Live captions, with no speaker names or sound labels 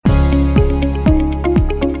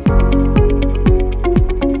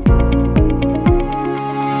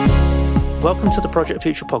Welcome to the Project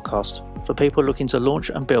Future podcast for people looking to launch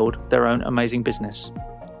and build their own amazing business.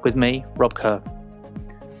 With me, Rob Kerr.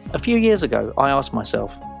 A few years ago, I asked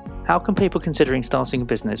myself, how can people considering starting a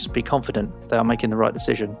business be confident they are making the right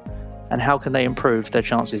decision? And how can they improve their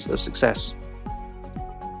chances of success?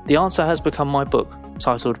 The answer has become my book,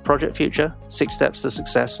 titled Project Future: 6 Steps to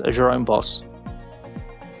Success as Your Own Boss.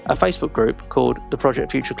 A Facebook group called the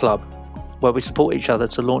Project Future Club, where we support each other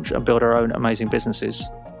to launch and build our own amazing businesses.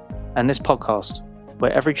 And this podcast,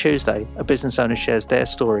 where every Tuesday a business owner shares their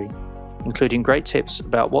story, including great tips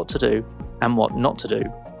about what to do and what not to do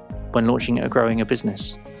when launching and growing a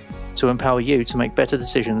business, to empower you to make better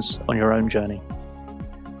decisions on your own journey.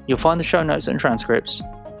 You'll find the show notes and transcripts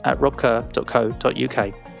at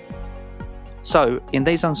robkerr.co.uk. So, in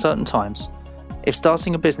these uncertain times, if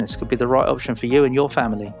starting a business could be the right option for you and your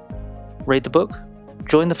family, read the book,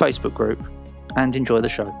 join the Facebook group, and enjoy the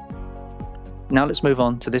show. Now let's move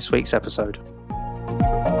on to this week's episode.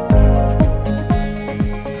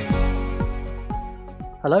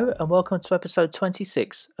 Hello and welcome to episode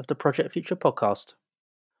 26 of the Project Future podcast.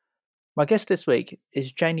 My guest this week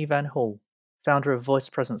is Janie van Hool, founder of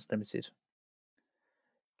VoicePresence Ltd.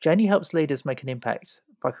 Janie helps leaders make an impact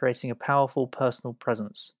by creating a powerful personal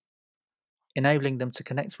presence, enabling them to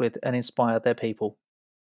connect with and inspire their people.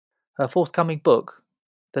 Her forthcoming book,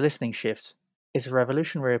 The Listening Shift, is a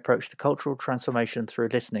revolutionary approach to cultural transformation through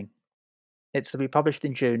listening. It's to be published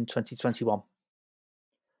in June 2021.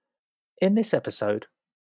 In this episode,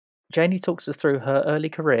 Janie talks us through her early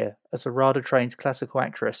career as a RADA-trained classical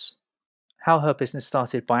actress, how her business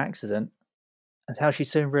started by accident, and how she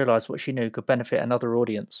soon realised what she knew could benefit another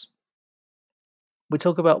audience. We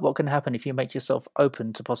talk about what can happen if you make yourself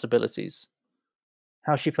open to possibilities,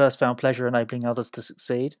 how she first found pleasure enabling others to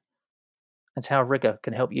succeed, and how rigour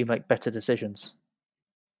can help you make better decisions.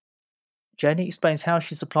 Janie explains how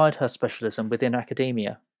she's applied her specialism within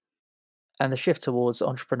academia and the shift towards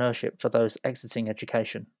entrepreneurship for those exiting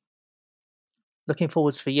education. Looking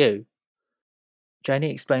forwards for you,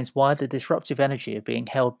 Janie explains why the disruptive energy of being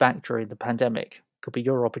held back during the pandemic could be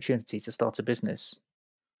your opportunity to start a business.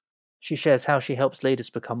 She shares how she helps leaders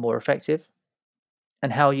become more effective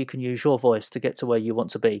and how you can use your voice to get to where you want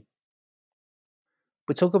to be.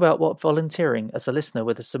 We talk about what volunteering as a listener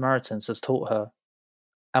with the Samaritans has taught her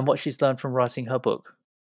and what she's learned from writing her book.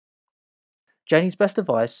 Janie's best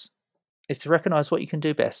advice is to recognise what you can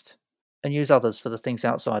do best and use others for the things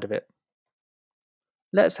outside of it.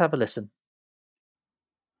 Let's have a listen.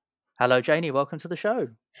 Hello, Janie. Welcome to the show.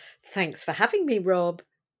 Thanks for having me, Rob.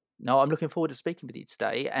 No, I'm looking forward to speaking with you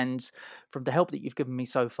today, and from the help that you've given me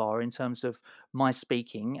so far in terms of my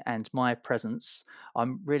speaking and my presence,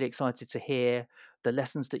 I'm really excited to hear the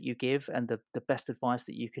lessons that you give and the best advice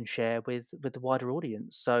that you can share with the wider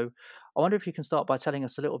audience. So I wonder if you can start by telling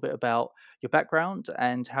us a little bit about your background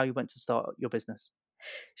and how you went to start your business.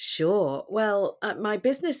 Sure. Well, my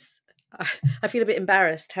business, I feel a bit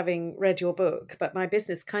embarrassed having read your book, but my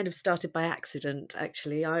business kind of started by accident,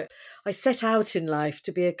 actually. I set out in life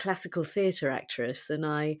to be a classical theatre actress, and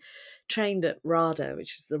I trained at RADA,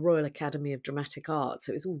 which is the Royal Academy of Dramatic Art.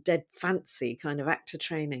 So it was all dead fancy kind of actor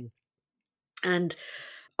training. And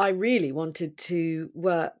I really wanted to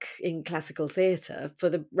work in classical theatre for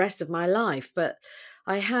the rest of my life, but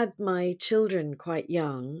I had my children quite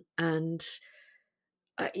young, and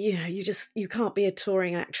you can't be a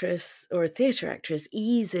touring actress or a theatre actress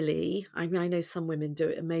easily. I mean, I know some women do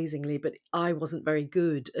it amazingly, but I wasn't very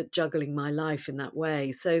good at juggling my life in that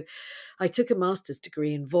way. So I took a master's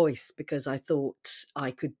degree in voice because I thought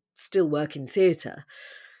I could still work in theatre,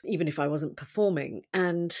 even if I wasn't performing.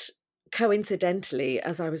 And coincidentally,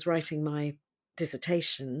 as I was writing my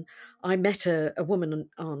dissertation, I met a woman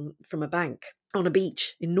from a bank on a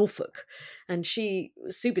beach in Norfolk, and she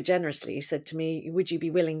super generously said to me, would you be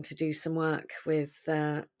willing to do some work with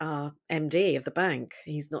our MD of the bank?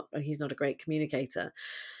 He's not a great communicator.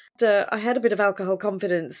 I had a bit of alcohol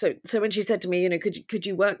confidence, so when she said to me, could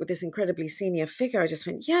you work with this incredibly senior figure, I just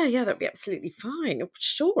went, yeah, that'd be absolutely fine.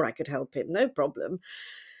 Sure, I could help him, no problem.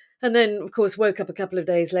 And then, of course, woke up a couple of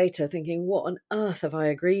days later thinking, what on earth have I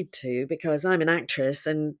agreed to? Because I'm an actress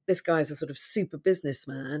and this guy's a sort of super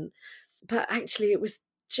businessman. But actually, it was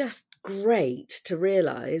just great to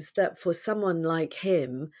realise that for someone like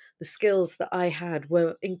him, the skills that I had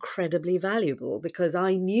were incredibly valuable, because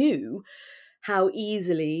I knew how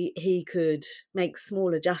easily he could make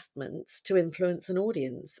small adjustments to influence an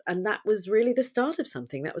audience. And that was really the start of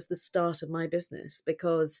something. That was the start of my business,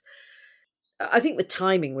 because I think the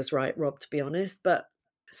timing was right, Rob, to be honest, but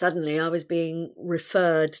suddenly I was being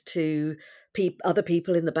referred to other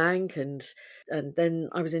people in the bank, and then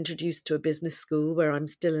I was introduced to a business school where I'm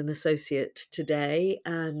still an associate today,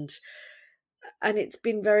 and it's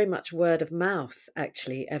been very much word of mouth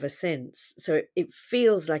actually ever since. So it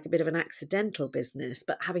feels like a bit of an accidental business,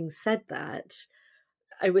 but having said that,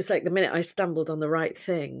 it was like the minute I stumbled on the right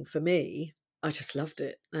thing for me, I just loved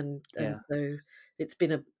it, and Yeah. so it's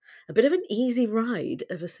been a bit of an easy ride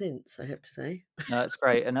ever since, I have to say. No, that's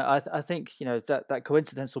great, and I think that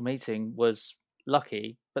coincidental meeting was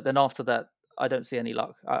lucky, but then after that, I don't see any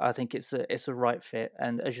luck. I think it's a right fit,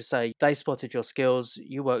 and as you say, they spotted your skills.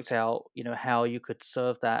 You worked out how you could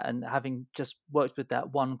serve that, and having just worked with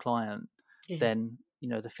that one client, Yeah. then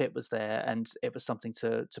the fit was there, and it was something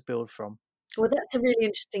to build from. Well, that's a really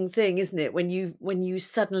interesting thing, isn't it? When you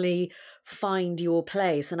suddenly find your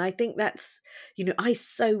place, and I think that's, I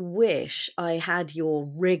so wish I had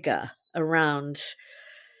your rigor around,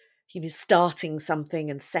 starting something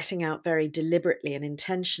and setting out very deliberately and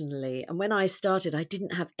intentionally. And when I started, I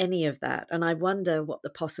didn't have any of that, and I wonder what the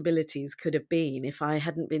possibilities could have been if I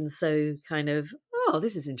hadn't been so kind of, oh,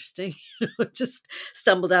 this is interesting, just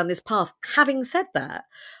stumble down this path. Having said that,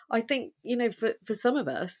 I think for some of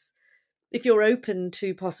us, if you're open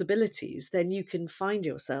to possibilities, then you can find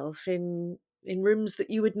yourself in rooms that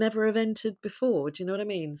you would never have entered before. Do you know what I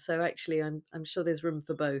mean? So actually, I'm sure there's room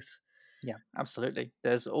for both. Yeah, absolutely.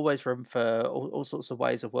 There's always room for all sorts of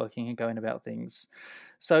ways of working and going about things.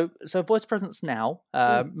 So voice presence now,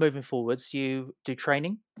 Mm. moving forwards, you do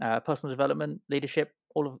training, personal development, leadership,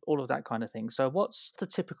 all of that kind of thing. So what's the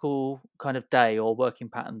typical kind of day or working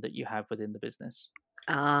pattern that you have within the business?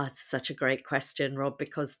 Ah, it's such a great question, Rob.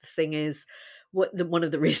 Because the thing is, one of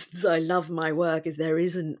the reasons I love my work is there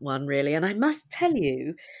isn't one really. And I must tell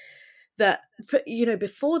you that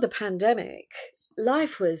before the pandemic,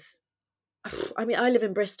 life was. I mean, I live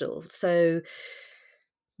in Bristol, so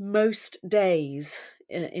most days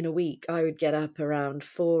in a week I would get up around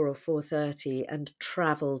 4 or 4:30 and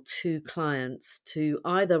travel to clients to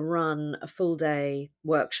either run a full day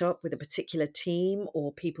workshop with a particular team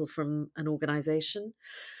or people from an organization,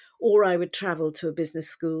 or I would travel to a business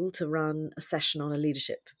school to run a session on a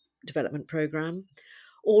leadership development program,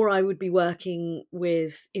 or I would be working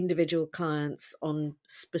with individual clients on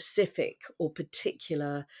specific or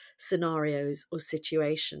particular scenarios or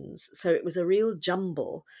situations. So it was a real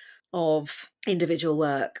jumble of individual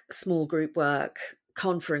work, small group work,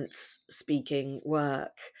 conference speaking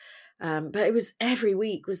work. But it was every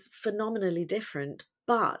week was phenomenally different.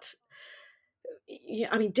 But yeah,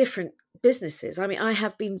 I mean, different businesses. I mean, I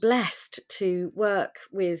have been blessed to work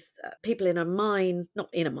with people in a mine, not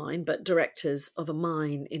in a mine, but directors of a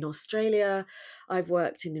mine in Australia. I've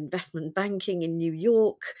worked in investment banking in New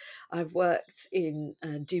York. I've worked in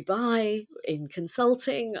Dubai in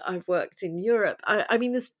consulting. I've worked in Europe. I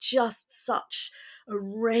mean, there's just such a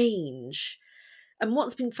range. And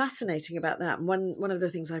what's been fascinating about that, and one of the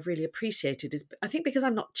things I've really appreciated is, I think, because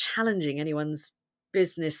I'm not challenging anyone's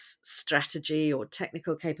business strategy or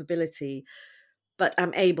technical capability, but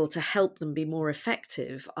I'm able to help them be more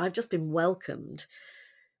effective, I've just been welcomed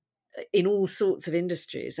in all sorts of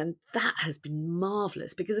industries. And that has been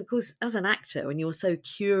marvelous because, of course, as an actor, when you're so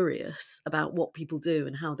curious about what people do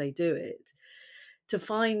and how they do it, to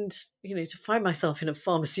find myself in a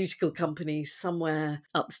pharmaceutical company somewhere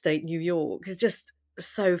upstate New York is just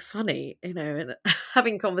so funny, and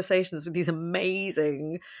having conversations with these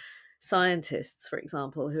amazing scientists, for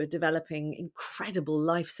example, who are developing incredible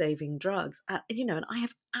life-saving drugs, and I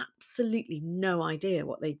have absolutely no idea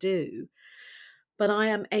what they do, but I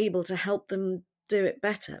am able to help them do it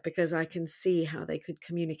better because I can see how they could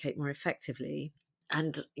communicate more effectively.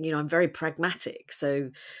 And I'm very pragmatic, so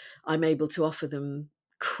I'm able to offer them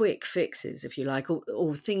quick fixes, if you like,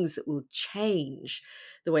 or things that will change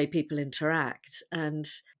the way people interact. And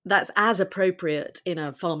that's as appropriate in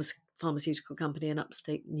a pharmaceutical company in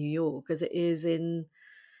upstate New York as it is in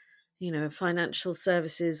a financial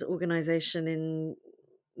services organization in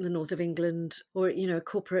the north of England, or a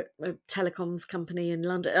corporate telecoms company in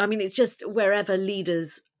London. I mean, it's just wherever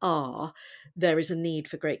leaders are, there is a need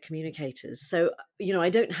for great communicators. So I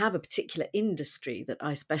don't have a particular industry that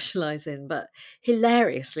I specialize in, but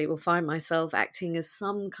hilariously will find myself acting as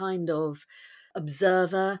some kind of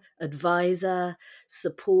observer, advisor,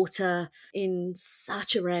 supporter in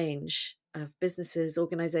such a range of businesses,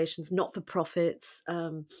 organizations, not for profits,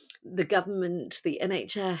 the government, the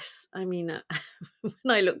NHS. I mean,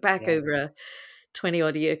 when I look back Yeah. over a 20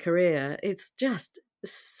 odd year career, it's just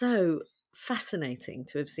so fascinating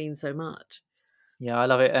to have seen so much. Yeah, I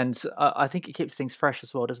love it, and I think it keeps things fresh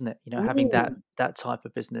as well, doesn't it? Having that Mm, that type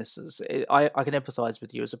of business, I can empathise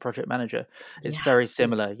with you as a project manager. It's yeah. very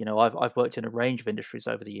similar. I've worked in a range of industries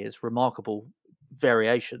over the years, remarkable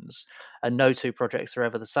variations, and no two projects are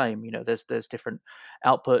ever the same. There's different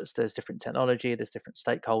outputs, there's different technology, there's different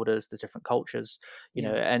stakeholders, there's different cultures.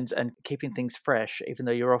 Yeah. And keeping things fresh, even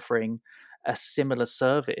though you're offering a similar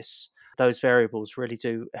service, those variables really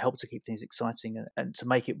do help to keep things exciting and to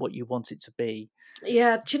make it what you want it to be.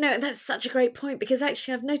 Yeah, do you know, that's such a great point because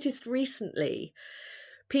actually I've noticed recently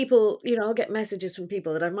people, I'll get messages from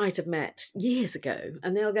people that I might have met years ago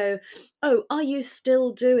and they'll go, "Oh, are you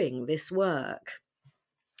still doing this work?"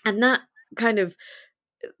 And that kind of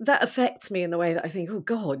that affects me in the way that I think, "Oh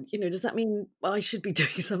God, does that mean I should be doing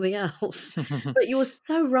something else?" But you're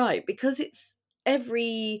so right because it's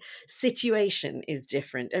every situation is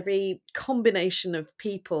different. Every combination of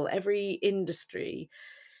people, every industry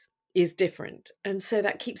is different. And so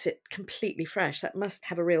that keeps it completely fresh. That must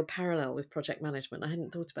have a real parallel with project management. I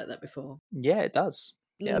hadn't thought about that before. Yeah, it does.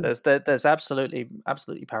 Yeah, Mm, there's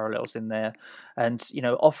absolutely parallels in there, and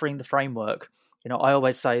offering the framework. I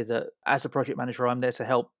always say that as a project manager, I'm there to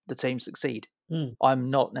help the team succeed. mm, I'm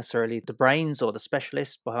not necessarily the brains or the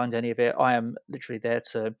specialist behind any of it. I am literally there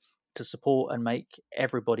to support and make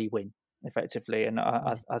everybody win effectively, and I,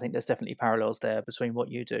 yeah. I I think there's definitely parallels there between what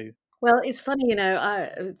you do. Well, it's funny,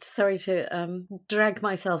 sorry to drag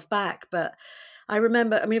myself back, but I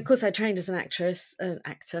remember, I mean, of course, I trained as an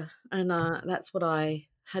actor, and that's what I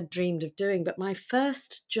had dreamed of doing. But my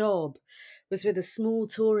first job was with a small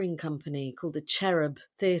touring company called the Cherub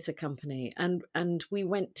Theatre Company, and we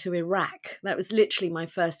went to Iraq. That was literally my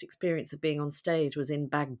first experience of being on stage was in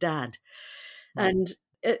Baghdad. Wow. And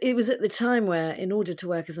it was at the time where, in order to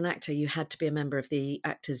work as an actor, you had to be a member of the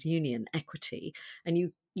Actors Union, Equity, and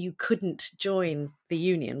you couldn't join the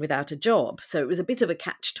union without a job. So it was a bit of a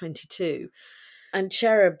catch-22. And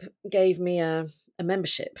Cherub gave me a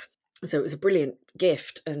membership. So it was a brilliant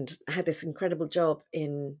gift. And I had this incredible job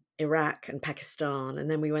in Iraq and Pakistan. And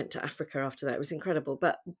then we went to Africa after that. It was incredible.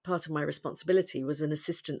 But part of my responsibility was an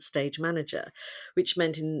assistant stage manager, which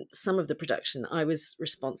meant in some of the production, I was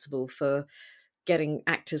responsible for getting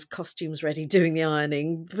actors' costumes ready, doing the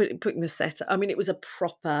ironing, putting the set. I mean, it was a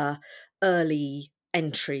proper early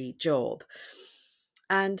entry job.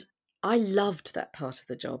 And I loved that part of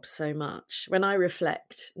the job so much. When I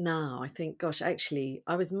reflect now, I think, gosh, actually,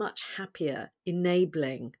 I was much happier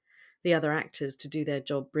enabling the other actors to do their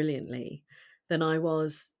job brilliantly than I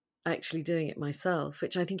was actually doing it myself,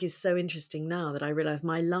 which I think is so interesting now that I realize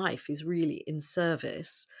my life is really in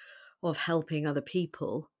service of helping other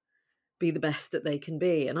people be the best that they can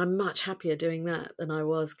be. And I'm much happier doing that than I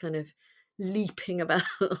was kind of leaping about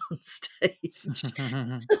on stage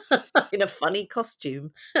in a funny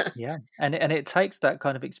costume. Yeah, and it takes that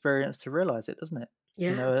kind of experience to realize it, doesn't it?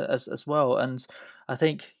 Yeah, As well. And I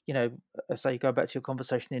think say you go back to your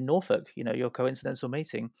conversation in Norfolk, your coincidental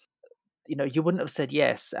meeting. You wouldn't have said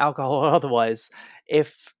yes, alcohol or otherwise,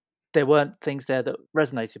 if there weren't things there that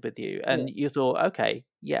resonated with you, yeah, and you thought, okay,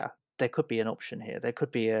 yeah, there could be an option here. There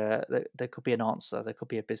could be an answer. There could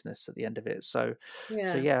be a business at the end of it. So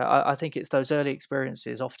yeah, yeah, I think it's those early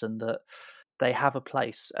experiences often that they have a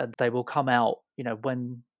place, and they will come out,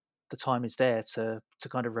 when the time is there to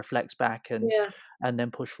kind of reflect back yeah, and then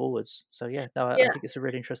push forwards. So yeah, no, I yeah. think it's a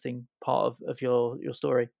really interesting part of your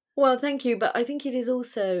story. Well, thank you. But I think it is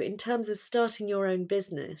also in terms of starting your own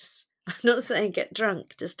business. I'm not saying get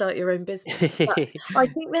drunk to start your own business, but I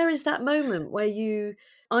think there is that moment where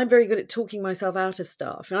I'm very good at talking myself out of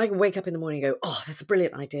stuff. And I can wake up in the morning and go, "Oh, that's a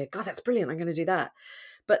brilliant idea. God, that's brilliant. I'm going to do that."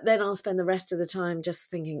 But then I'll spend the rest of the time just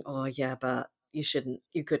thinking, "Oh, yeah, but you shouldn't,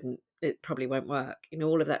 you couldn't, it probably won't work,"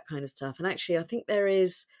 all of that kind of stuff. And actually, I think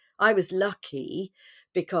I was lucky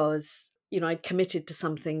because, I'd committed to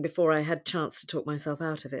something before I had chance to talk myself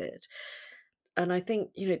out of it. And I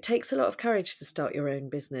think, it takes a lot of courage to start your own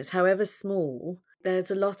business, however small. There's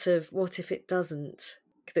a lot of what if it doesn't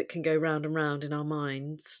that can go round and round in our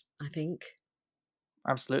minds, I think.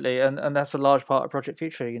 Absolutely, and that's a large part of Project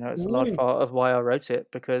Future. It's a large Mm, part of why I wrote it,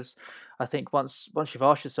 because I think once you've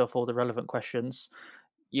asked yourself all the relevant questions,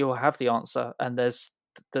 you'll have the answer, and there's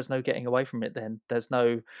no getting away from it. Then there's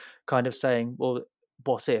no kind of saying, well,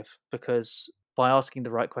 what if? Because by asking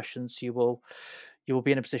the right questions, you will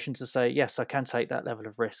be in a position to say, yes, I can take that level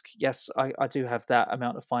of risk. Yes, I do have that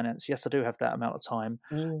amount of finance. Yes, I do have that amount of time.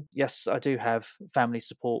 mm, Yes, I do have family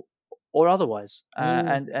support or otherwise.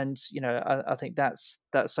 mm, And I think that's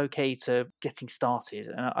so key to getting started.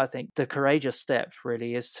 And I think the courageous step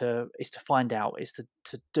really is to find out, is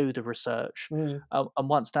to do the research, mm. and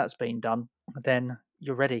once that's been done, then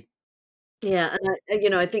you're ready. Yeah,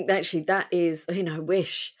 and I think that actually that is, I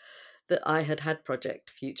wish that I had had Project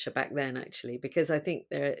Future back then, actually, because I think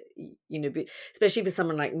there, especially for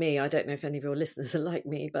someone like me, I don't know if any of your listeners are like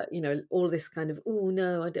me, but all this kind of, oh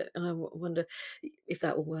no, I don't, wonder if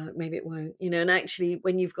that will work, maybe it won't, and actually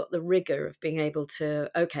when you've got the rigor of being able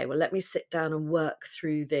to, okay, well, let me sit down and work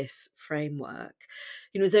through this framework.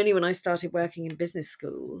 It was only when I started working in business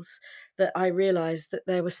schools that I realized that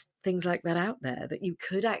there was things like that out there, that you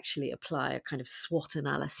could actually apply a kind of SWOT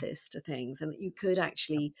analysis to things, and that you could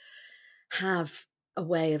actually have a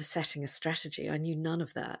way of setting a strategy. I knew none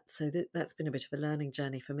of that. So that's been a bit of a learning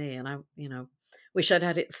journey for me. And I, wish I'd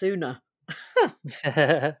had it sooner.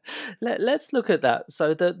 Let's look at that.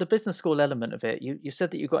 So the business school element of it, you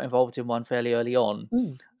said that you got involved in one fairly early on.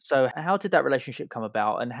 Mm. So how did that relationship come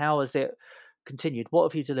about, and how has it continued? What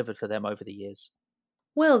have you delivered for them over the years?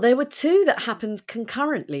 Well, there were two that happened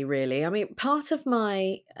concurrently, really. I mean, part of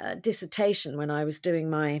my dissertation when I was doing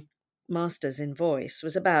my master's in voice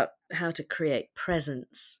was about how to create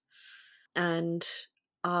presence. And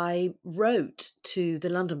I wrote to the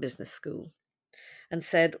London Business School and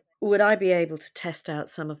said, would I be able to test out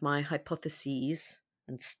some of my hypotheses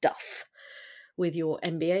and stuff with your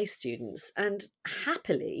MBA students? And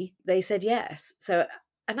happily, they said yes. So,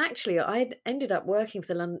 and actually, I ended up working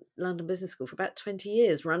for the London Business School for about 20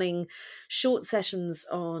 years, running short sessions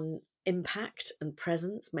on impact and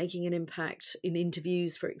presence, making an impact in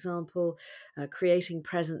interviews, for example, creating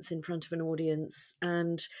presence in front of an audience.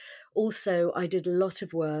 And also, I did a lot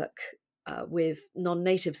of work with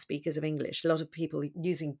non-native speakers of English, a lot of people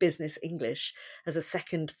using business English as a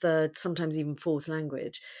second, third, sometimes even fourth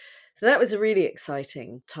language. So that was a really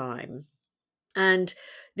exciting time. And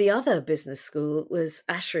the other business school was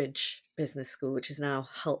Ashridge Business School, which is now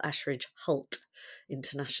Ashridge Hult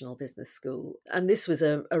International Business School. And this was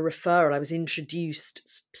a referral. I was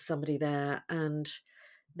introduced to somebody there, and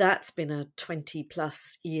that's been a 20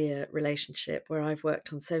 plus year relationship where I've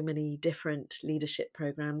worked on so many different leadership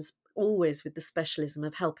programs, always with the specialism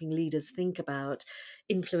of helping leaders think about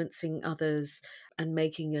influencing others and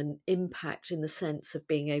making an impact in the sense of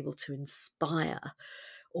being able to inspire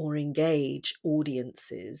or engage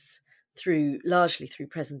audiences largely through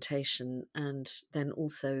presentation and then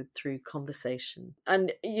also through conversation.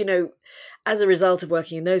 And as a result of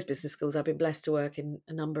working in those business schools, I've been blessed to work in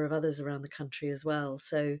a number of others around the country as well.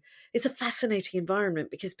 So it's a fascinating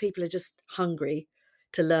environment because people are just hungry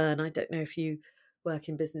to learn. I don't know if you work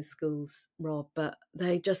in business schools, Rob, but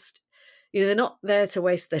they just, they're not there to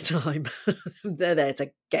waste their time. They're there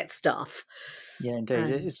to get stuff. Yeah, indeed.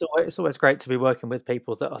 And It's always great to be working with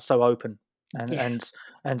people that are so open and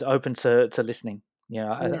yeah, open to listening.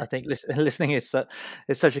 yeah, I think listening is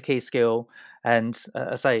such a key skill, and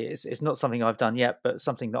I say it's not something I've done yet, but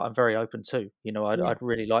something that I'm very open to. yeah, I'd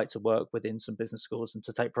really like to work within some business schools and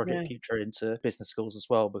to take Project yeah, Future into business schools as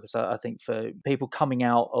well, because I think for people coming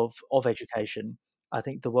out of education, I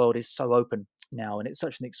think the world is so open now, and it's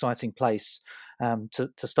such an exciting place to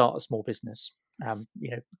start a small business.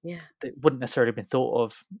 yeah. That wouldn't necessarily have been thought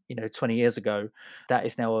of 20 years ago. That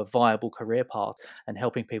is now a viable career path, and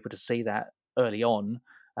helping people to see that early on,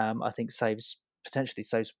 I think potentially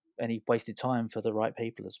saves any wasted time for the right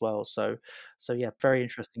people as well. So yeah, very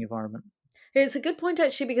interesting environment. It's a good point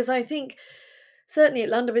actually, because I think certainly at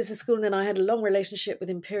London Business School, and then I had a long relationship with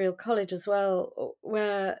Imperial College as well,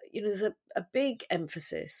 where there's a big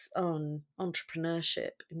emphasis on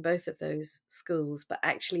entrepreneurship in both of those schools. But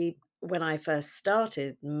actually, when I first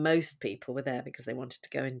started, most people were there because they wanted to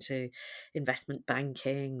go into investment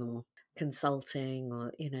banking or consulting,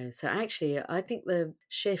 or so actually I think the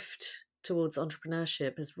shift towards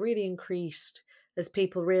entrepreneurship has really increased as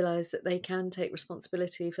people realize that they can take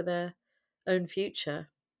responsibility for their own future.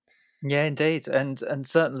 Yeah, indeed, and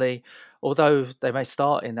certainly, although they may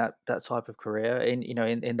start in that type of career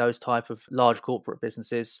in those type of large corporate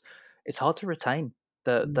businesses, it's hard to retain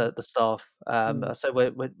Mm, the staff. mm, So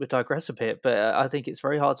we digress a bit, but I think it's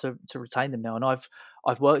very hard to retain them now. And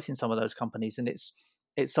I've worked in some of those companies, and it's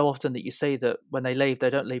so often that you see that when they leave, they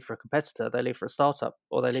don't leave for a competitor, they leave for a startup,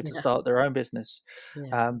 or they leave to yeah, start their own business.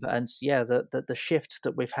 yeah, And yeah, the shift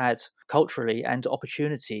that we've had culturally and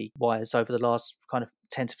opportunity wise over the last kind of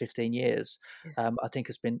 10 to 15 years, yeah. I think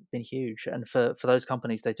has been huge. And for those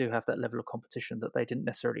companies, they do have that level of competition that they didn't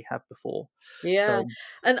necessarily have before. Yeah, So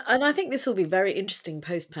and I think this will be very interesting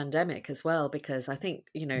post-pandemic as well, because I think,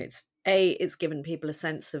 it's given people a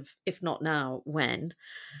sense of, if not now, when.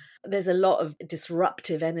 There's a lot of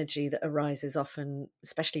disruptive energy that arises often,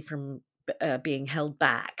 especially from being held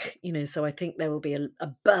back, so I think there will be a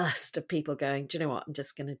burst of people going, do you know what, I'm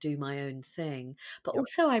just going to do my own thing. But yeah,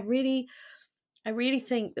 also, I really I really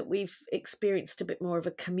think that we've experienced a bit more of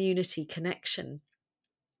a community connection.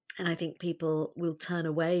 And I think people will turn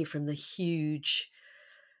away from the huge,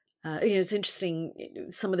 it's interesting,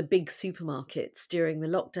 some of the big supermarkets during the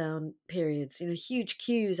lockdown periods, huge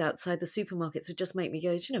queues outside the supermarkets would just make me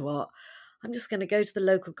go, do you know what? I'm just going to go to the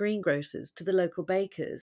local greengrocers, to the local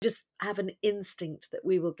bakers, just have an instinct that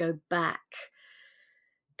we will go back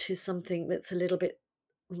to something that's a little bit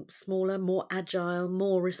smaller, more agile,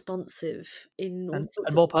 more responsive in all sorts And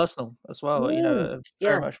of. more personal as well, Yeah,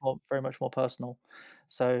 very much more personal.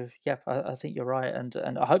 So yeah, I think you're right, and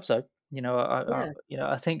I hope so. yeah.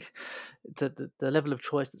 I think the level of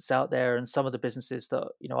choice that's out there, and some of the businesses that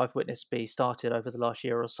I've witnessed be started over the last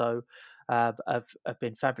year or so, have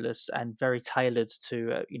been fabulous and very tailored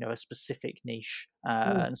to a specific niche,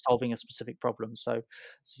 Mm. and solving a specific problem. So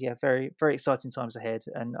yeah, very very exciting times ahead,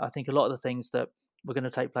 and I think a lot of the things that were going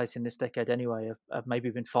to take place in this decade anyway have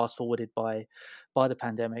maybe been fast forwarded by the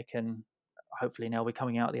pandemic, and hopefully now we're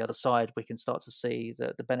coming out the other side, we can start to see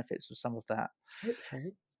the benefits of some of that. Hope so.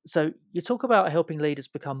 So you talk about helping leaders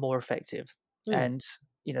become more effective, Mm.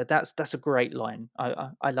 and that's a great line.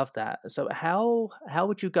 I love that. So how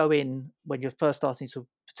would you go in when you're first starting to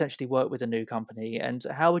potentially work with a new company, and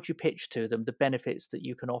how would you pitch to them the benefits that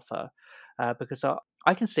you can offer? Because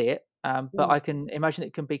I can see it, but Mm. I can imagine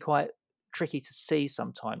it can be quite tricky to see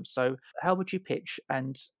sometimes. So how would you pitch,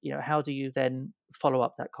 and how do you then follow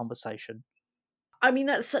up that conversation? I mean,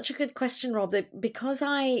 that's such a good question, Rob, that because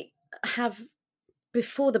I have,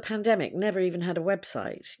 before the pandemic, never even had a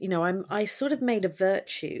website. I sort of made a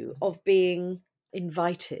virtue of being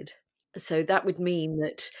invited. So that would mean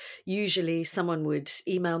that usually someone would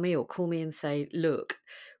email me or call me and say, "Look,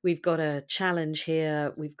 we've got a challenge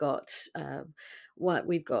here.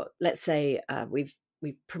 Let's say,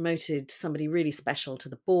 we've promoted somebody really special to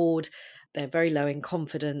the board. They're very low in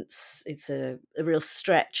confidence. It's a real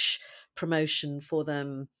stretch promotion for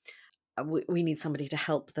them. We need somebody to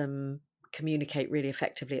help them communicate really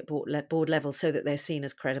effectively at board level so that they're seen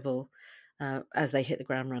as credible as they hit the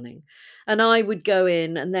ground running." And I would go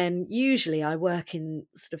in, and then usually I work in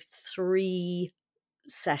sort of 3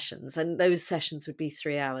 sessions, and those sessions would be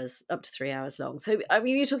 3 hours, up to 3 hours long. So, I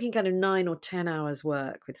mean, you're talking kind of 9 or 10 hours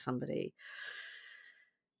work with somebody.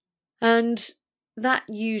 And that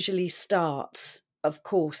usually starts, of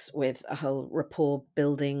course, with a whole rapport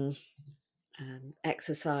building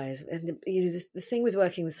exercise. And the thing with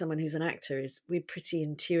working with someone who's an actor is we're pretty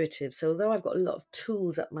intuitive. So although I've got a lot of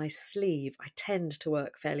tools up my sleeve, I tend to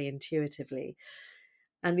work fairly intuitively.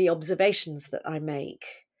 And the observations that I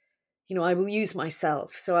make, I will use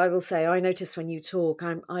myself. So I will say, "I notice when you talk,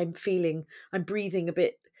 I'm breathing a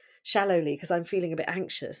bit shallowly because I'm feeling a bit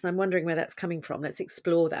anxious, and I'm wondering where that's coming from. Let's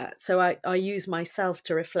explore that." So I use myself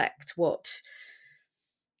to reflect what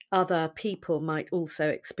other people might also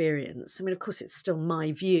experience. I mean, of course, it's still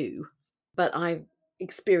my view, but I've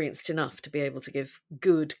experienced enough to be able to give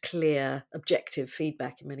good, clear, objective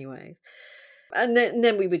feedback in many ways. And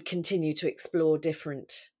then we would continue to explore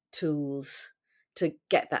different tools to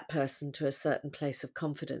get that person to a certain place of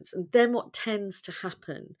confidence. And then what tends to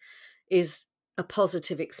happen is a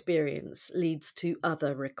positive experience leads to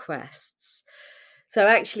other requests. So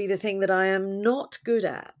actually, the thing that I am not good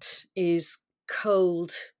at is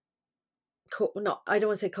not, I don't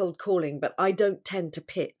want to say cold calling, but I don't tend to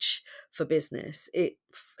pitch for business.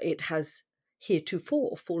 It has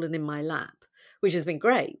heretofore fallen in my lap, which has been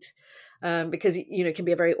great, because it can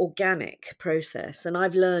be a very organic process. And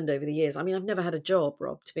I've learned over the years. I mean, I've never had a job,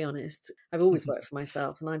 Rob, to be honest. I've always worked for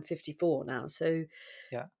myself, and I'm 54 now. So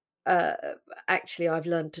Yeah. uh, actually, I've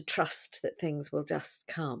learned to trust that things will just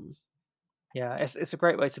come. Yeah, it's a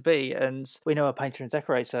great way to be, and we know a painter and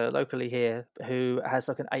decorator locally here who has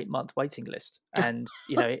like an 8-month waiting list, and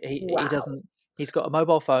he Wow. doesn't. He's got a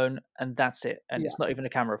mobile phone, and that's it, and Yeah. it's not even a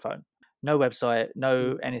camera phone, no website, Mm.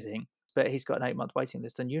 no anything. But he's got an 8-month waiting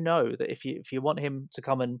list, and that if you want him to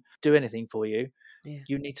come and do anything for you, Yeah.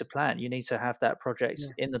 you need to plan. You need to have that project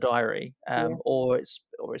Yeah. in the diary, Yeah. or it's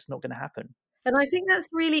not going to happen. And I think that's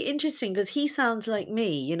really interesting because he sounds like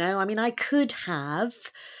me. I mean, I could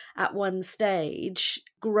have at one stage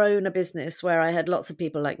grown a business where I had lots of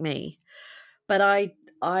people like me, but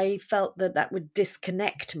I felt that that would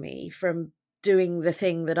disconnect me from doing the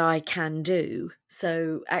thing that I can do.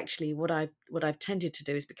 So actually what I've tended to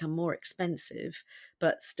do is become more expensive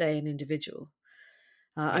but stay an individual.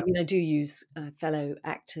 I Yeah, mean, I do use fellow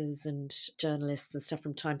actors and journalists and stuff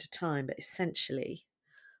from time to time, but essentially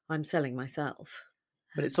I'm selling myself.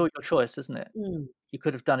 but it's all your choice, isn't it? Mm, You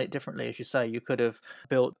could have done it differently, as you say. You could have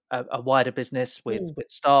built a wider business with mm,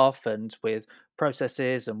 staff and with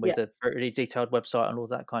processes and yeah, with a really detailed website and all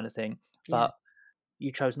that kind of thing. yeah, But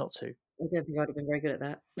you chose not to. I don't think I'd have been very good at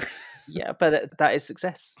that. Yeah, but that is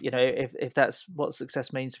success, if that's what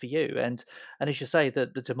success means for you. And as you say, the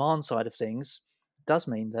demand side of things does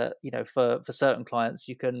mean that, for certain clients,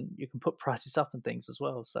 you can put prices up and things as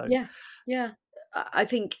well. So, Yeah, yeah. I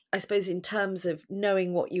think, I suppose, in terms of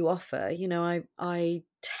knowing what you offer, I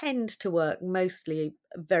tend to work mostly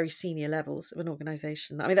at very senior levels of an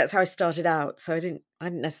organization. I mean, that's how I started out, so I didn't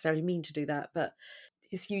necessarily mean to do that, but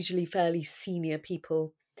it's usually fairly senior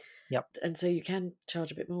people, yep. and so you can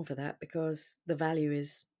charge a bit more for that because the value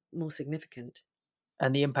is more significant.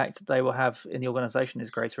 And the impact that they will have in the organization is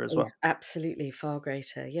greater as Is well. absolutely far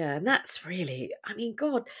greater. Yeah. And that's really, I mean,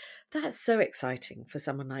 God, that's so exciting for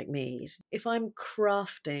someone like me. If I'm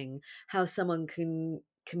crafting how someone can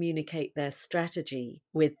communicate their strategy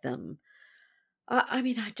with them, I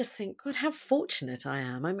mean, I just think, God, how fortunate I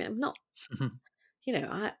am. I mean, I'm not,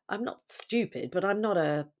 I'm not stupid, but I'm not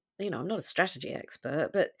a strategy expert.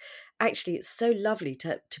 But actually, it's so lovely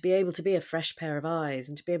to be able to be a fresh pair of eyes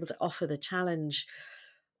and to be able to offer the challenge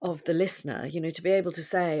of the listener, to be able to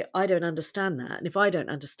say, I don't understand that. And if I don't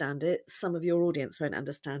understand it, some of your audience won't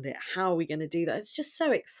understand it. How are we going to do that? It's just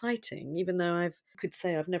so exciting, even though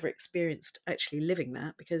I've never experienced actually living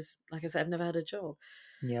that because, like I said, I've never had a job.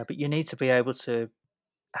 Yeah, but you need to be able to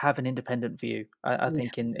have an independent view. I Yeah.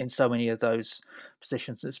 think in so many of those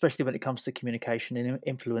positions, especially when it comes to communication and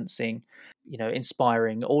influencing,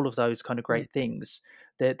 inspiring, all of those kind of Yeah. great things,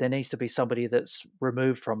 there needs to be somebody that's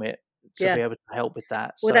removed from it to Yeah. be able to help with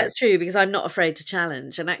that. Well, So that's true because I'm not afraid to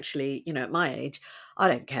challenge. And actually, at my age, I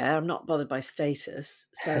don't care. I'm not bothered by status.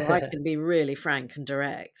 So I can be really frank and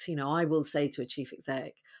direct. I will say to a chief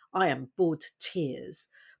exec, I am bored to tears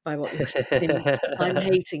by what you're saying. I'm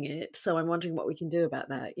hating it. So I'm wondering what we can do about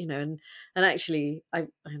that, and actually I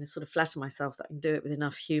sort of flatter myself that I can do it with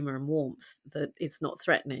enough humor and warmth that it's not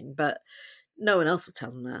threatening, but no one else will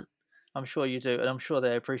tell them that. I'm sure you do, and I'm sure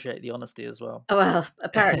they appreciate the honesty as well. Oh, well,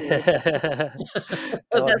 apparently.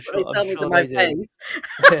 Oh, That's what they I'm tell me to sure my they do.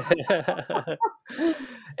 face.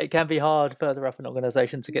 It can be hard further up an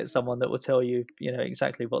organization to get someone that will tell you,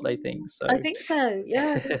 exactly what they think. I So, think so.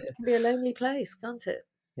 Yeah, I think it can be a lonely place, can't it?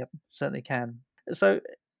 yep, certainly can. So,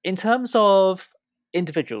 in terms of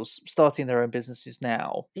individuals starting their own businesses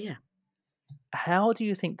now, Yeah. how do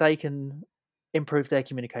you think they can improve their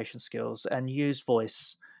communication skills and use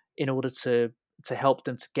voice in order to help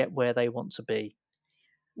them to get where they want to be?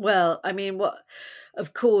 Well, I mean,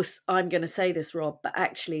 of course, I'm going to say this, Rob, but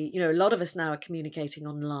actually, a lot of us now are communicating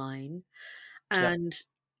online. Yep, And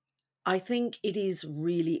I think it is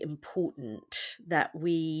really important that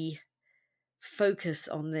we focus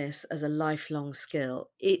on this as a lifelong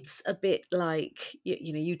skill. It's a bit like,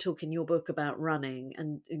 you talk in your book about running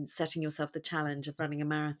and setting yourself the challenge of running a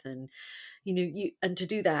marathon. And to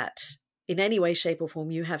do that in any way, shape, or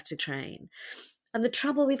form, you have to train. And the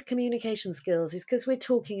trouble with communication skills is because we're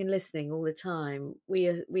talking and listening all the time, we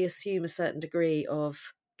assume a certain degree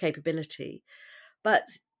of capability. But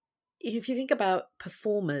if you think about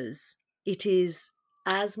performers, it is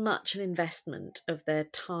as much an investment of their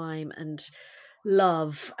time and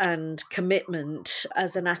love and commitment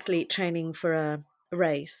as an athlete training for a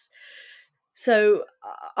race. So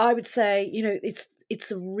I would say, it's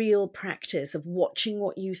a real practice of watching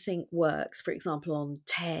what you think works, for example, on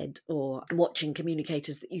TED, or watching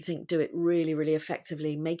communicators that you think do it really, really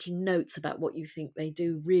effectively, making notes about what you think they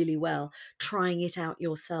do really well, trying it out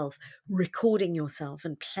yourself, recording yourself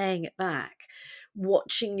and playing it back,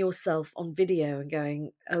 watching yourself on video and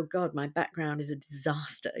going, oh God, my background is a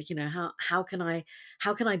disaster. How can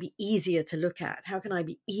I be easier to look at? How can I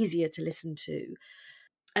be easier to listen to?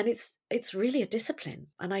 And it's really a discipline,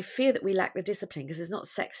 and I fear that we lack the discipline because it's not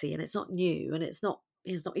sexy and it's not new and it's not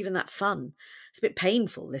even that fun. It's a bit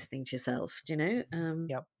painful listening to yourself,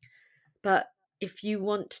 yep. but if you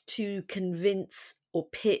want to convince or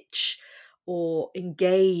pitch or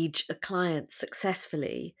engage a client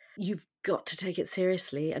successfully, you've got to take it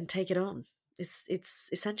seriously and take it on. It's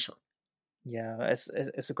essential. Yeah,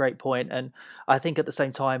 it's a great point, and I think at the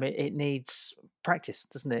same time it needs practice,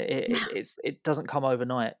 doesn't it? Yeah. It doesn't come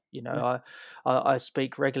overnight. No. I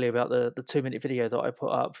speak regularly about the 2 minute video that I put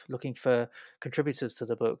up looking for contributors to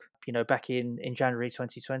the book. Back in January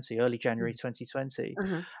 2020, early January 2020,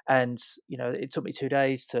 Uh-huh. and it took me 2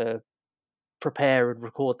 days to prepare and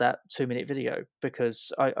record that 2 minute video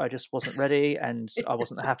because I just wasn't ready and I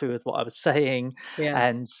wasn't happy with what I was saying. Yeah.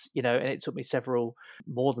 And it took me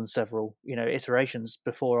more than several, iterations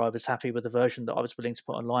before I was happy with the version that I was willing to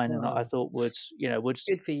put online and that I Wow. thought would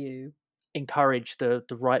Good for you. encourage the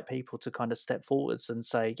right people to kind of step forwards and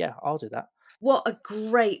say, yeah, I'll do that. What a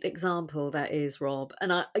great example that is, Rob.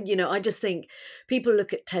 And I just think people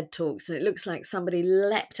look at TED Talks and it looks like somebody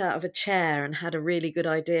leapt out of a chair and had a really good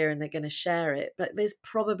idea and they're going to share it. But there's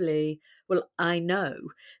probably, well, I know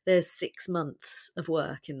there's 6 months of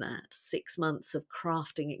work in that, 6 months of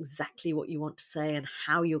crafting exactly what you want to say and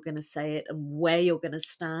how you're going to say it and where you're going to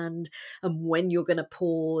stand and when you're going to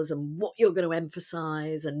pause and what you're going to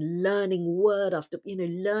emphasize and learning word after,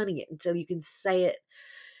 learning it until you can say it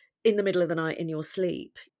in the middle of the night in your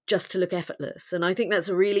sleep, just to look effortless. And I think that's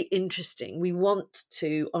really interesting. We want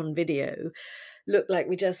to, on video, look like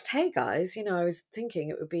we just, hey guys, I was thinking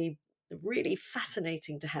it would be really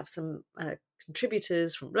fascinating to have some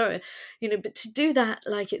contributors from, but to do that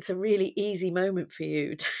like it's a really easy moment for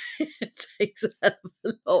you, it takes a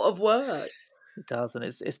lot of work. It does, and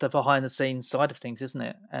it's the behind the scenes side of things, isn't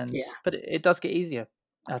it? Yeah, But it does get easier.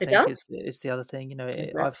 I it think does. it's the other thing. I'm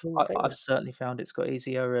glad to hear you say I've that. certainly found it's got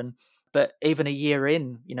easier, and but even a year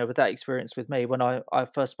in, with that experience with me, when I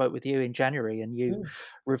first spoke with you in January, and you Mm,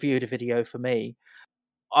 reviewed a video for me,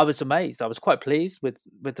 I was amazed. I was quite pleased with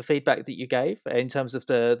the feedback that you gave in terms of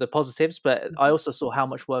the positives, but I mhm, also saw how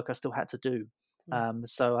much work I still had to do. mm.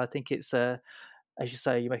 So I think it's as you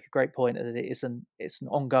say, you make a great point that it's an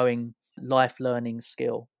ongoing life learning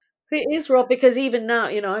skill. It is, Rob, because even now,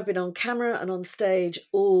 I've been on camera and on stage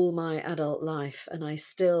all my adult life, and I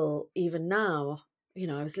still, even now,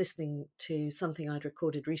 I was listening to something I'd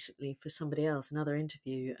recorded recently for somebody else, another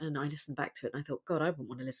interview, and I listened back to it and I thought, God, I wouldn't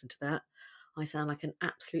want to listen to that. I sound like an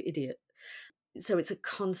absolute idiot. So it's a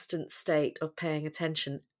constant state of paying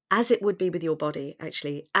attention, as it would be with your body,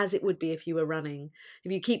 actually, as it would be if you were running.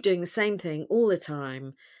 If you keep doing the same thing all the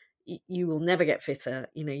time, you will never get fitter,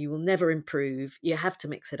 you will never improve. You have to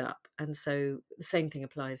mix it up. And so the same thing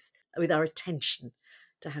applies with our attention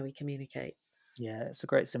to how we communicate. Yeah, it's a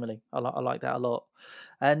great simile. I like that a lot.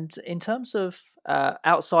 And in terms of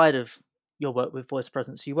outside of your work with voice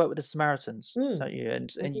presence, you work with the Samaritans, Mm, don't you? I And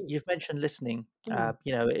do. you've mentioned listening,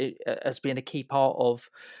 Mm, as being a key part of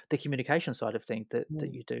the communication side of things that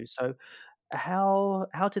mm. you do. So how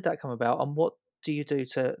did that come about, and what do you do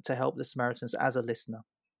to help the Samaritans as a listener?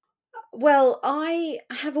 Well, I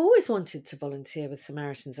have always wanted to volunteer with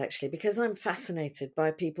Samaritans actually because I'm fascinated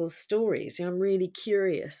by people's stories. I'm really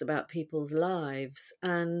curious about people's lives.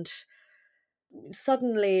 And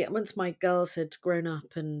suddenly, once my girls had grown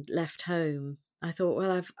up and left home, I thought,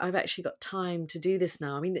 well, I've actually got time to do this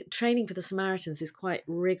now. I mean, the training for the Samaritans is quite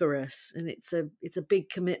rigorous and it's a big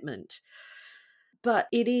commitment, but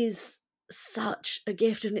it is such a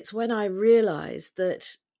gift. And it's when I realized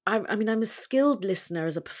that I'm a skilled listener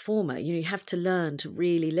as a performer. You have to learn to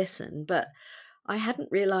really listen, but I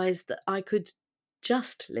hadn't realized that I could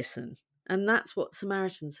just listen. And that's what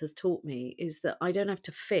Samaritans has taught me, is that I don't have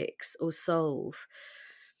to fix or solve.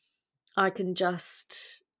 I can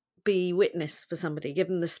just be witness for somebody, give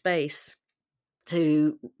them the space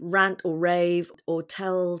to rant or rave or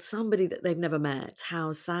tell somebody that they've never met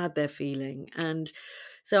how sad they're feeling. And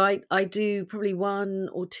so I do probably 1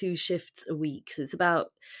 or 2 shifts a week. So it's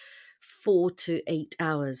about 4 to 8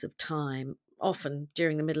 hours of time, often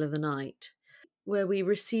during the middle of the night, where we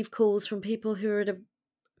receive calls from people who are at a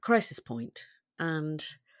crisis point, and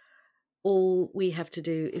all we have to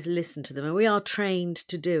do is listen to them. And we are trained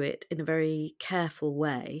to do it in a very careful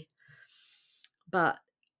way. But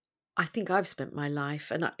I think I've spent my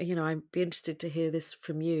life, and I'd be interested to hear this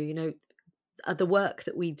from you. The work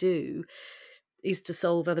that we do is to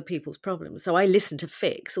solve other people's problems. So I listen to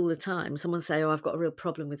fix all the time. Someone say, "Oh, I've got a real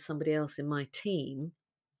problem with somebody else in my team."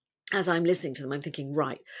 As I'm listening to them, I'm thinking,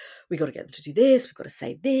 right, we got to get them to do this. We've got to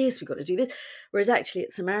say this. We've got to do this. Whereas actually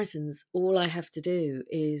at Samaritans, all I have to do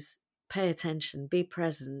is pay attention, be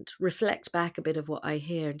present, reflect back a bit of what I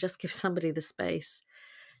hear, and just give somebody the space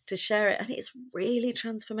to share it. And it's really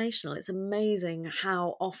transformational. It's amazing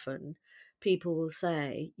how often people will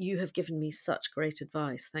say, "You have given me such great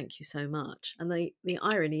advice. Thank you so much." And the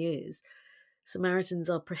irony is, Samaritans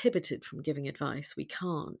are prohibited from giving advice. We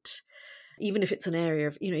can't. Even if it's an area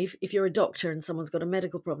of, if you're a doctor and someone's got a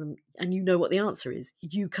medical problem and you know what the answer is,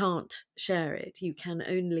 you can't share it. You can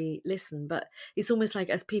only listen. But it's almost like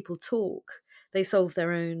as people talk, they solve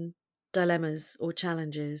their own dilemmas or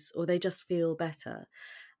challenges, or they just feel better.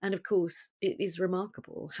 And of course, it is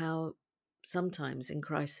remarkable how sometimes in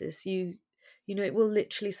crisis, it will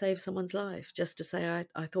literally save someone's life just to say,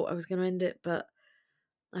 I thought I was going to end it, but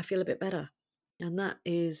I feel a bit better. And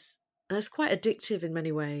that's quite addictive in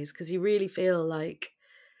many ways, because you really feel like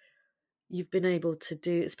you've been able to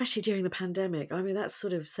do, especially during the pandemic. I mean, that's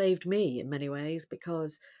sort of saved me in many ways,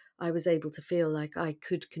 because I was able to feel like I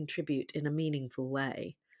could contribute in a meaningful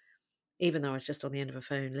way, even though I was just on the end of a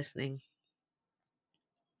phone listening.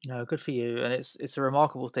 No, good for you, and it's a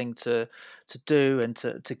remarkable thing to do and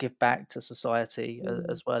to give back to society Mm.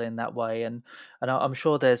 as well in that way. And I'm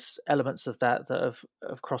sure there's elements of that that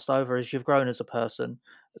have crossed over as you've grown as a person,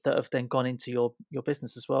 that have then gone into your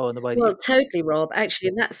business as well, and the way that Well, you've. totally, Rob. Actually,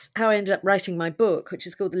 and that's how I ended up writing my book, which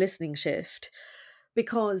is called The Listening Shift,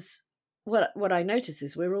 because what I notice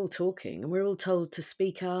is we're all talking and we're all told to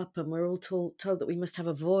speak up and we're all told that we must have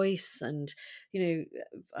a voice. And,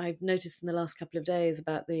 I've noticed in the last couple of days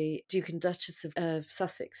about the Duke and Duchess of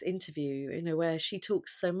Sussex interview, where she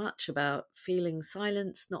talks so much about feeling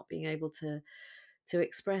silenced, not being able to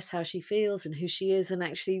express how she feels and who she is. And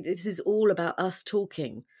actually, this is all about us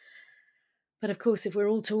talking. But of course, if we're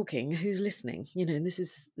all talking, who's listening? And this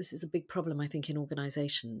is a big problem, I think, in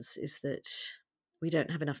organisations, is that we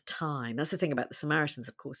don't have enough time. That's the thing about the Samaritans,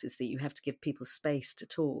 of course, is that you have to give people space to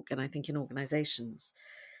talk. And I think in organisations,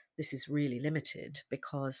 this is really limited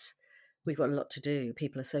because we've got a lot to do.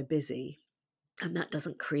 People are so busy, and that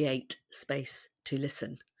doesn't create space to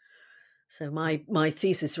listen. So my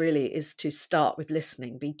thesis really is to start with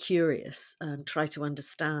listening, be curious, try to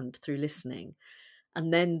understand through listening,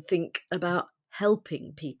 and then think about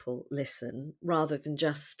helping people listen rather than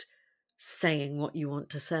just saying what you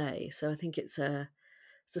want to say. So I think it's a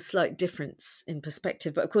slight difference in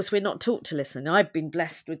perspective. But of course, we're not taught to listen. I've been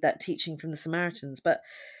blessed with that teaching from the Samaritans, but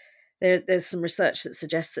there's some research that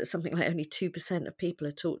suggests that something like only 2% of people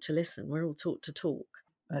are taught to listen. We're all taught to talk.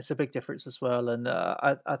 It's a big difference as well, and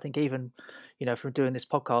I think even, from doing this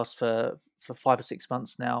podcast for 5 or 6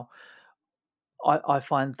 months now, I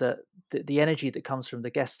find that the energy that comes from the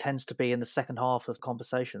guests tends to be in the second half of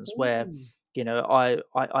conversations where, Mm,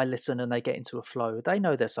 I listen and they get into a flow. They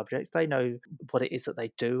know their subjects, they know what it is that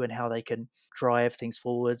they do and how they can drive things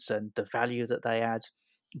forwards and the value that they add.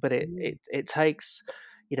 But it mm, it, it takes,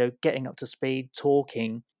 getting up to speed,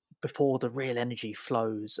 talking before the real energy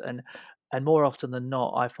flows. And more often than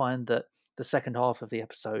not, I find that the second half of the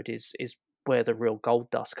episode is where the real gold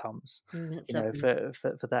dust comes, that's lovely.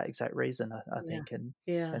 for that exact reason, I Yeah. think, and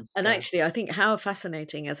Yeah. and And yeah, actually, I think how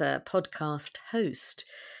fascinating as a podcast host,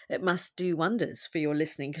 it must do wonders for your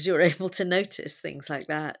listening because you're able to notice things like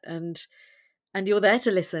that, and you're there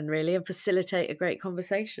to listen really and facilitate a great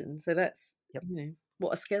conversation. So that's, yep, what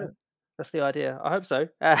a uh, skill. that's the idea. I hope so.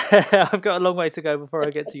 I've got a long way to go before I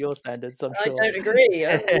get to your standards, I'm I sure. don't agree.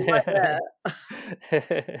 I'm right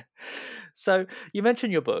there. So you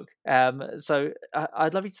mentioned your book. So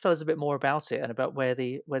I'd love you to tell us a bit more about it and about where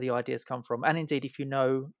the ideas come from, and indeed if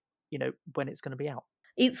when it's going to be out.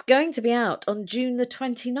 It's going to be out on June the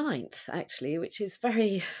 29th, actually, which is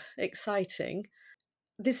very exciting.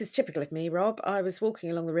 This is typical of me, Rob. I was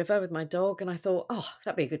walking along the river with my dog and I thought, oh,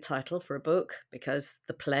 that'd be a good title for a book because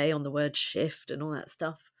the play on the word shift and all that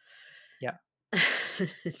stuff. Yeah.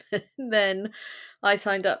 Then I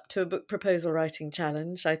signed up to a book proposal writing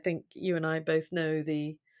challenge. I think you and I both know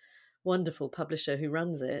the wonderful publisher who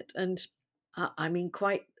runs it. And I mean,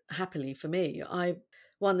 quite happily for me, I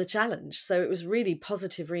won the challenge. So it was really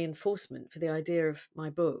positive reinforcement for the idea of my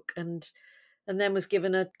book, and then was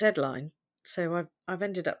given a deadline. So I've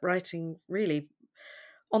ended up writing really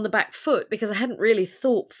on the back foot because I hadn't really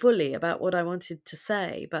thought fully about what I wanted to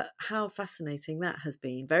say. But how fascinating that has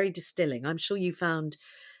been. Very distilling. I'm sure you found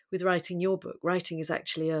with writing your book, writing is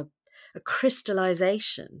actually a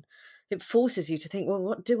crystallization. It forces you to think, well,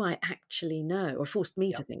 what do I actually know? Or forced me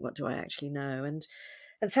Yeah. to think, what do I actually know? And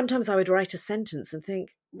sometimes I would write a sentence and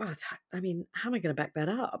think, well, I mean, how am I going to back that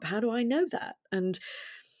up? How do I know that? And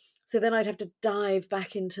so then I'd have to dive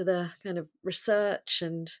back into the kind of research,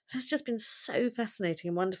 and it's just been so fascinating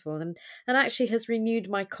and wonderful, and actually has renewed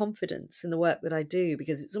my confidence in the work that I do,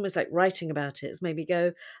 because it's almost like writing about it has made me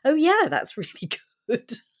go, oh yeah, that's really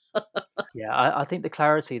good. Yeah, I think the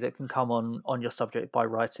clarity that can come on your subject by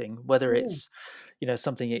writing, whether Mm, it's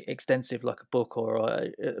something extensive like a book or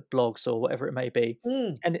blogs or whatever it may be,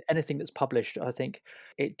 mm, and anything that's published, I think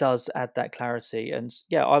it does add that clarity. And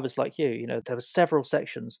yeah, I was like you. There were several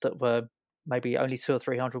sections that were maybe only 200 or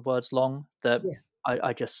 300 words long that yeah,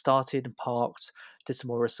 I just started and parked, did some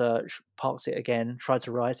more research, parked it again, tried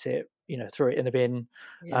to write it, threw it in the bin,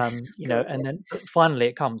 yeah. God, and then but finally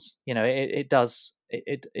it comes. It does.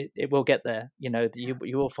 It will get there.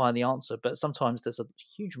 You will find the answer, but sometimes there's a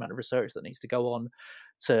huge amount of research that needs to go on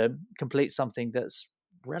to complete something that's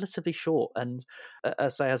relatively short. And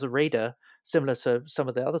say as a reader, similar to some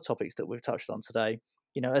of the other topics that we've touched on today,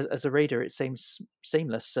 as a reader, it seems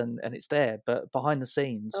seamless and it's there, but behind the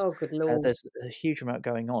scenes, oh, good Lord. there's a huge amount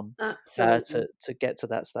going on Absolutely. to get to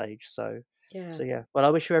that stage. So Yeah. So yeah, well, I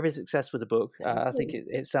wish you every success with the book. Thank I think you.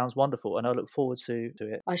 it sounds wonderful, and I look forward to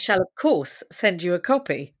it. I shall, of course, send you a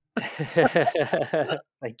copy.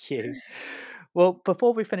 Thank you. Well,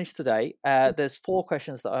 before we finish today, there's 4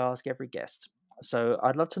 questions that I ask every guest. So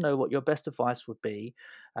I'd love to know what your best advice would be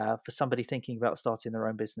for somebody thinking about starting their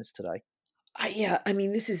own business today. Yeah, I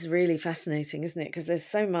mean, this is really fascinating, isn't it? Because there's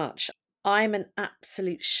so much. I'm an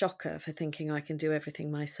absolute shocker for thinking I can do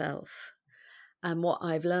everything myself. And what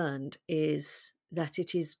I've learned is that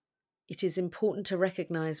it is important to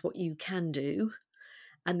recognize what you can do,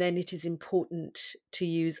 and then it is important to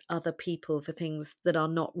use other people for things that are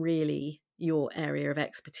not really your area of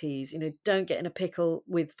expertise. Don't get in a pickle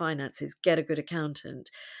with finances. Get a good accountant.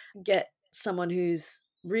 Get someone who's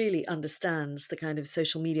really understands the kind of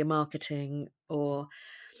social media marketing, or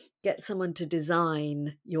get someone to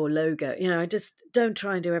design your logo. I just don't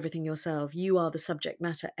try and do everything yourself. You are the subject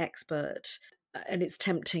matter expert. And it's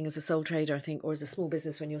tempting as a sole trader, I think, or as a small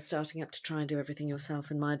business when you're starting up, to try and do everything yourself.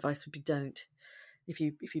 And my advice would be, don't, if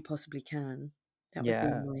you possibly can. That would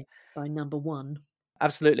be Yeah, my number one.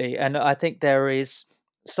 absolutely. And I think there is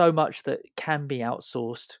so much that can be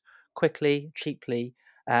outsourced quickly, cheaply,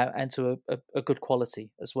 and to a good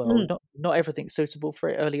quality as well. Mm, Not everything's suitable for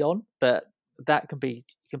it early on, but that can be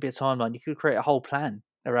a timeline. You could create a whole plan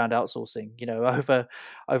around outsourcing, over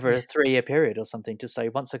a yeah. 3-year period or something, to say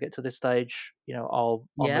once I get to this stage, I'll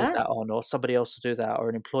move Yeah. that on, or somebody else will do that, or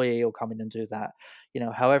an employee will come in and do that,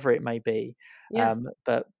 however it may be. Yeah.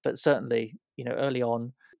 But certainly, early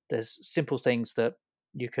on, there's simple things that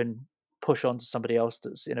you can push on to somebody else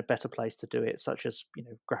that's in a better place to do it, such as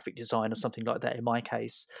graphic design or something like that. In my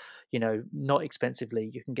case, not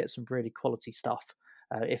expensively, you can get some really quality stuff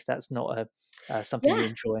if that's not something you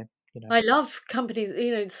Yes. enjoy. I love companies,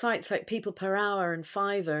 sites like People Per Hour and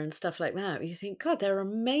Fiverr and stuff like that. You think, God, there are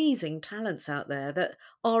amazing talents out there that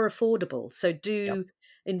are affordable. So Yeah, do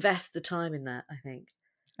invest the time in that, I think.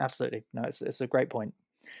 absolutely. No, it's a great point.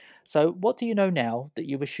 So, what do you know now that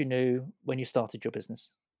you wish you knew when you started your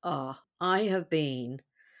business? I have been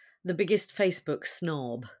the biggest Facebook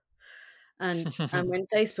snob. And when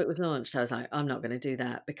Facebook was launched, I was like, I'm not going to do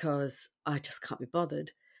that because I just can't be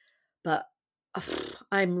bothered. But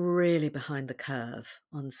I'm really behind the curve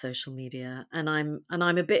on social media, and I'm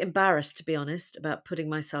a bit embarrassed, to be honest, about putting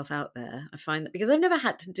myself out there. I find that because I've never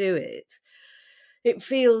had to do it, it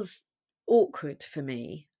feels awkward for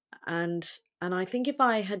me. And I think if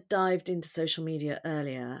I had dived into social media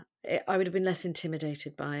earlier, I would have been less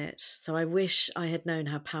intimidated by it. So I wish I had known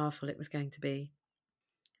how powerful it was going to be.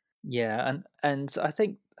 Yeah, and I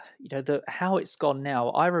think the how it's gone now.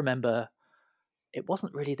 I remember it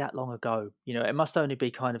wasn't really that long ago. It must only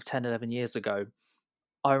be kind of 10, 11 years ago.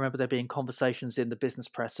 I remember there being conversations in the business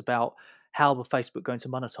press about how were Facebook going to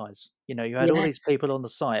monetize. You had all these Yes. people on the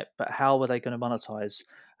site, but how were they going to monetize?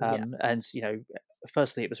 Yeah. And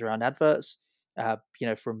firstly, it was around adverts,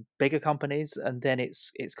 from bigger companies, and then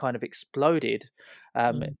it's kind of exploded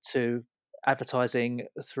Mm. to advertising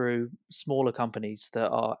through smaller companies that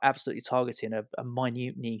are absolutely targeting a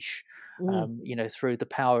minute niche. Mm. Through the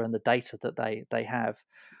power and the data that they have,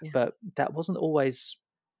 Yeah. but that wasn't always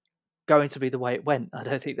going to be the way it went. I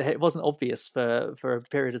don't think that it wasn't obvious for a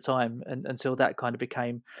period of time, until that kind of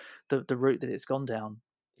became the route that it's gone down.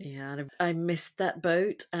 Yeah. And I missed that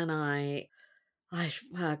boat, and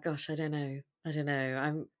gosh, I don't know. I don't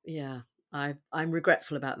know. Yeah, I'm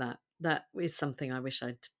regretful about that. That is something I wish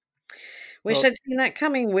Well, I'd seen that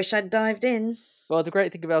coming. Wish I'd dived in. well, the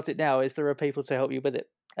great thing about it now is there are people to help you with it.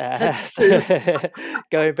 That's true. So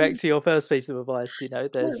going back to your first piece of advice,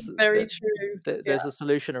 That's very true. there's Yeah. a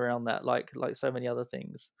solution around that, like so many other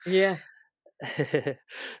things. Yes.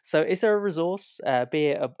 So, is there a resource, be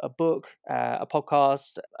it a book, a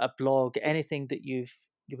podcast, a blog, anything that you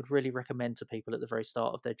would really recommend to people at the very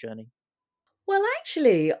start of their journey? Well,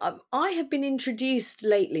 actually, I have been introduced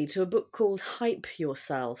lately to a book called Hype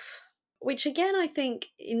Yourself, which again, I think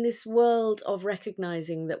in this world of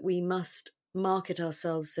recognizing that we must market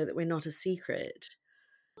ourselves so that we're not a secret,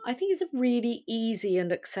 I think it's a really easy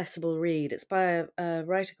and accessible read. It's by a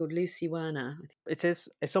writer called Lucy Werner. It is.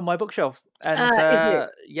 It's on my bookshelf, and Is it?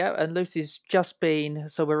 yeah, and Lucy's just been.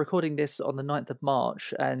 So we're recording this on the 9th of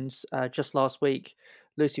March, and just last week,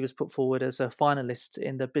 Lucy was put forward as a finalist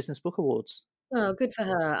in the Business Book Awards. Oh, good for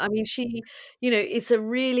her. I mean, it's a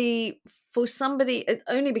really, for somebody,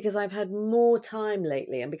 only because I've had more time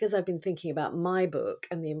lately and because I've been thinking about my book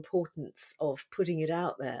and the importance of putting it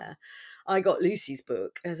out there. I got Lucy's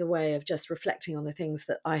book as a way of just reflecting on the things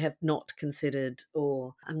that I have not considered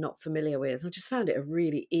or am not familiar with. I just found it a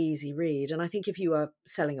really easy read. And I think if you are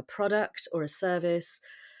selling a product or a service,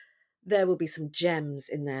 there will be some gems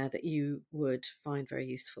in there that you would find very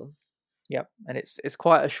useful. Yep, and it's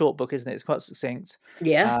quite a short book, isn't it? It's quite succinct,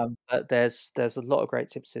 Yeah. but there's a lot of great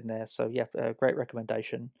tips in there. So yeah, a great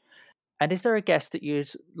recommendation. And is there a guest that you'd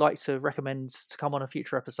like to recommend to come on a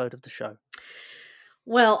future episode of the show?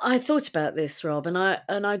 Well, I thought about this, Rob, and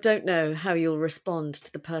I don't know how you'll respond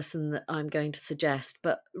to the person that I'm going to suggest,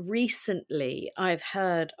 but recently I've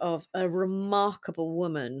heard of a remarkable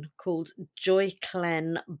woman called Joy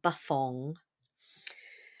Clen Buffong,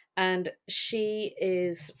 and she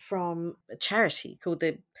is from a charity called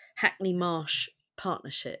the Hackney Marsh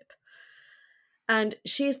Partnership. And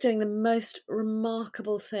she is doing the most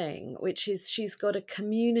remarkable thing, which is she's got a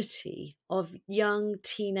community of young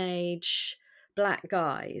teenage black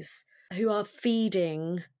guys who are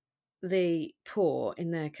feeding the poor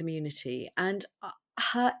in their community. And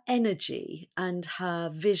her energy and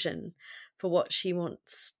her vision for what she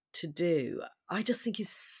wants to do, I just think is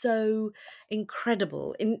so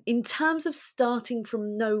incredible in terms of starting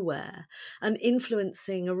from nowhere and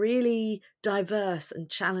influencing a really diverse and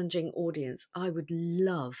challenging audience. I would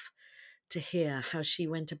love to hear how she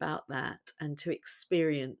went about that and to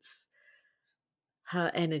experience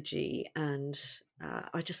her energy. And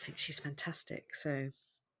I just think she's fantastic. So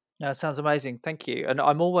It sounds amazing. Thank you. And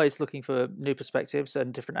I'm always looking for new perspectives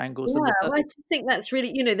and different angles. And yeah, well, I just think that's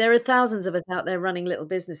really, there are thousands of us out there running little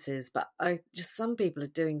businesses, but some people are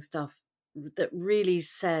doing stuff that really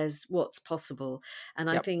says what's possible. And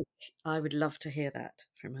I yep, think I would love to hear that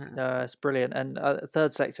from her. So. it's brilliant. And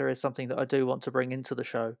third sector is something that I do want to bring into the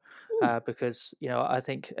show Mm, because, I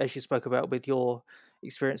think as you spoke about with your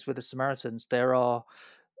experience with the Samaritans, there are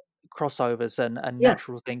crossovers and yeah,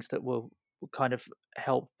 natural things that will kind of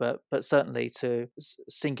help, but certainly to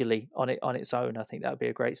singularly on its own, I think that would be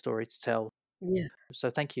a great story to tell. yeah. So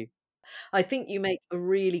thank you. I think you make a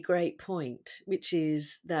really great point, which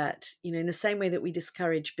is that, in the same way that we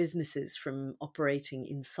discourage businesses from operating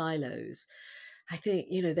in silos, I think,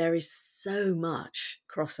 there is so much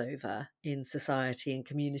crossover in society and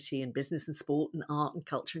community and business and sport and art and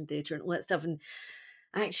culture and theatre and all that stuff. And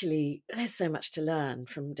actually, there's so much to learn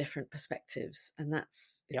from different perspectives. And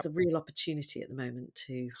it's Yep, a real opportunity at the moment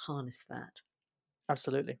to harness that.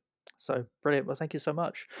 absolutely. So brilliant. Well, thank you so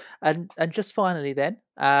much. And just finally, then,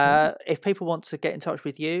 Mm. if people want to get in touch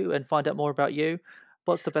with you and find out more about you,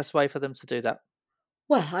 what's the best way for them to do that?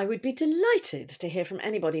 Well, I would be delighted to hear from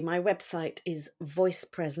anybody. My website is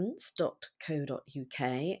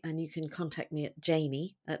voicepresence.co.uk, and you can contact me at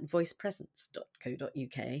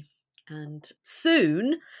janie@voicepresence.co.uk. And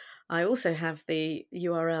soon, I also have the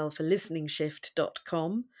URL for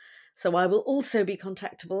listeningshift.com. So I will also be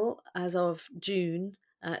contactable as of June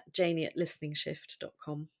at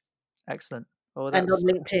janie@listeningshift.com. Excellent. Well, And on that's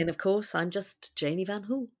LinkedIn, of course, I'm just Janie van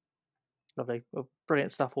Hool. lovely. Well,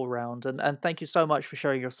 brilliant stuff all round. And thank you so much for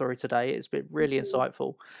sharing your story today. It's been really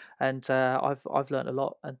insightful, and I've learned a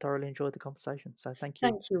lot and thoroughly enjoyed the conversation. So thank you.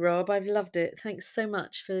 Thank you, Rob. I've loved it. Thanks so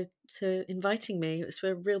much for inviting me. It was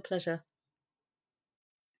a real pleasure.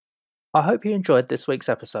 I hope you enjoyed this week's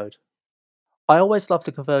episode. I always love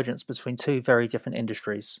the convergence between two very different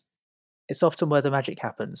industries. It's often where the magic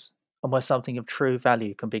happens and where something of true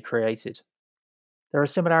value can be created. There are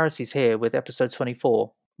similarities here with episode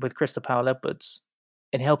 24 with Krista Powell Edwards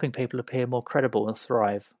in helping people appear more credible and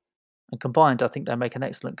thrive. And combined, I think they make an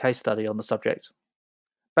excellent case study on the subject.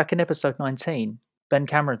 Back in episode 19, Ben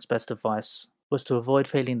Cameron's best advice was to avoid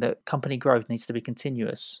feeling that company growth needs to be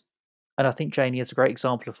continuous. And I think Janie is a great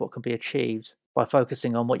example of what can be achieved by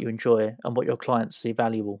focusing on what you enjoy and what your clients see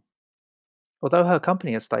valuable. Although her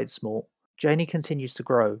company has stayed small, Janie continues to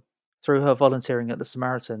grow through her volunteering at the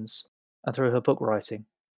Samaritans and through her book writing.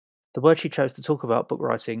 The word she chose to talk about book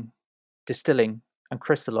writing, distilling, and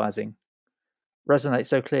crystallizing resonate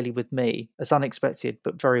so clearly with me as unexpected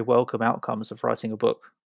but very welcome outcomes of writing a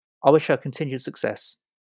book. I wish her continued success.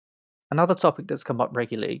 Another topic that's come up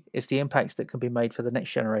regularly is the impacts that can be made for the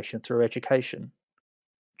next generation through education.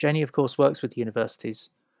 Janie, of course, works with universities,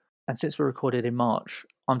 and since we recorded in March,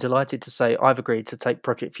 I'm delighted to say I've agreed to take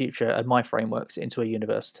Project Future and my frameworks into a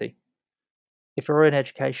university. If you're in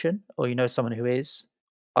education or you know someone who is,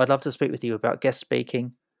 I'd love to speak with you about guest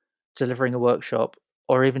speaking, delivering a workshop,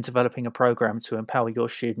 or even developing a program to empower your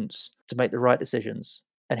students to make the right decisions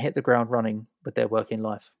and hit the ground running with their work in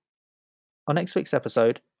life. On next week's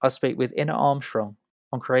episode, I speak with Inna Armstrong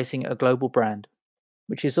on creating a global brand,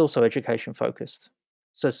 which is also education focused.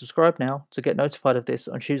 So subscribe now to get notified of this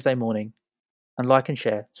on Tuesday morning, and like and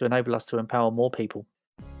share to enable us to empower more people.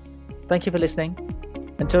 Thank you for listening.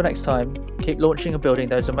 Until next time, keep launching and building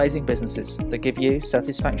those amazing businesses that give you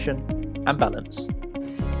satisfaction and balance.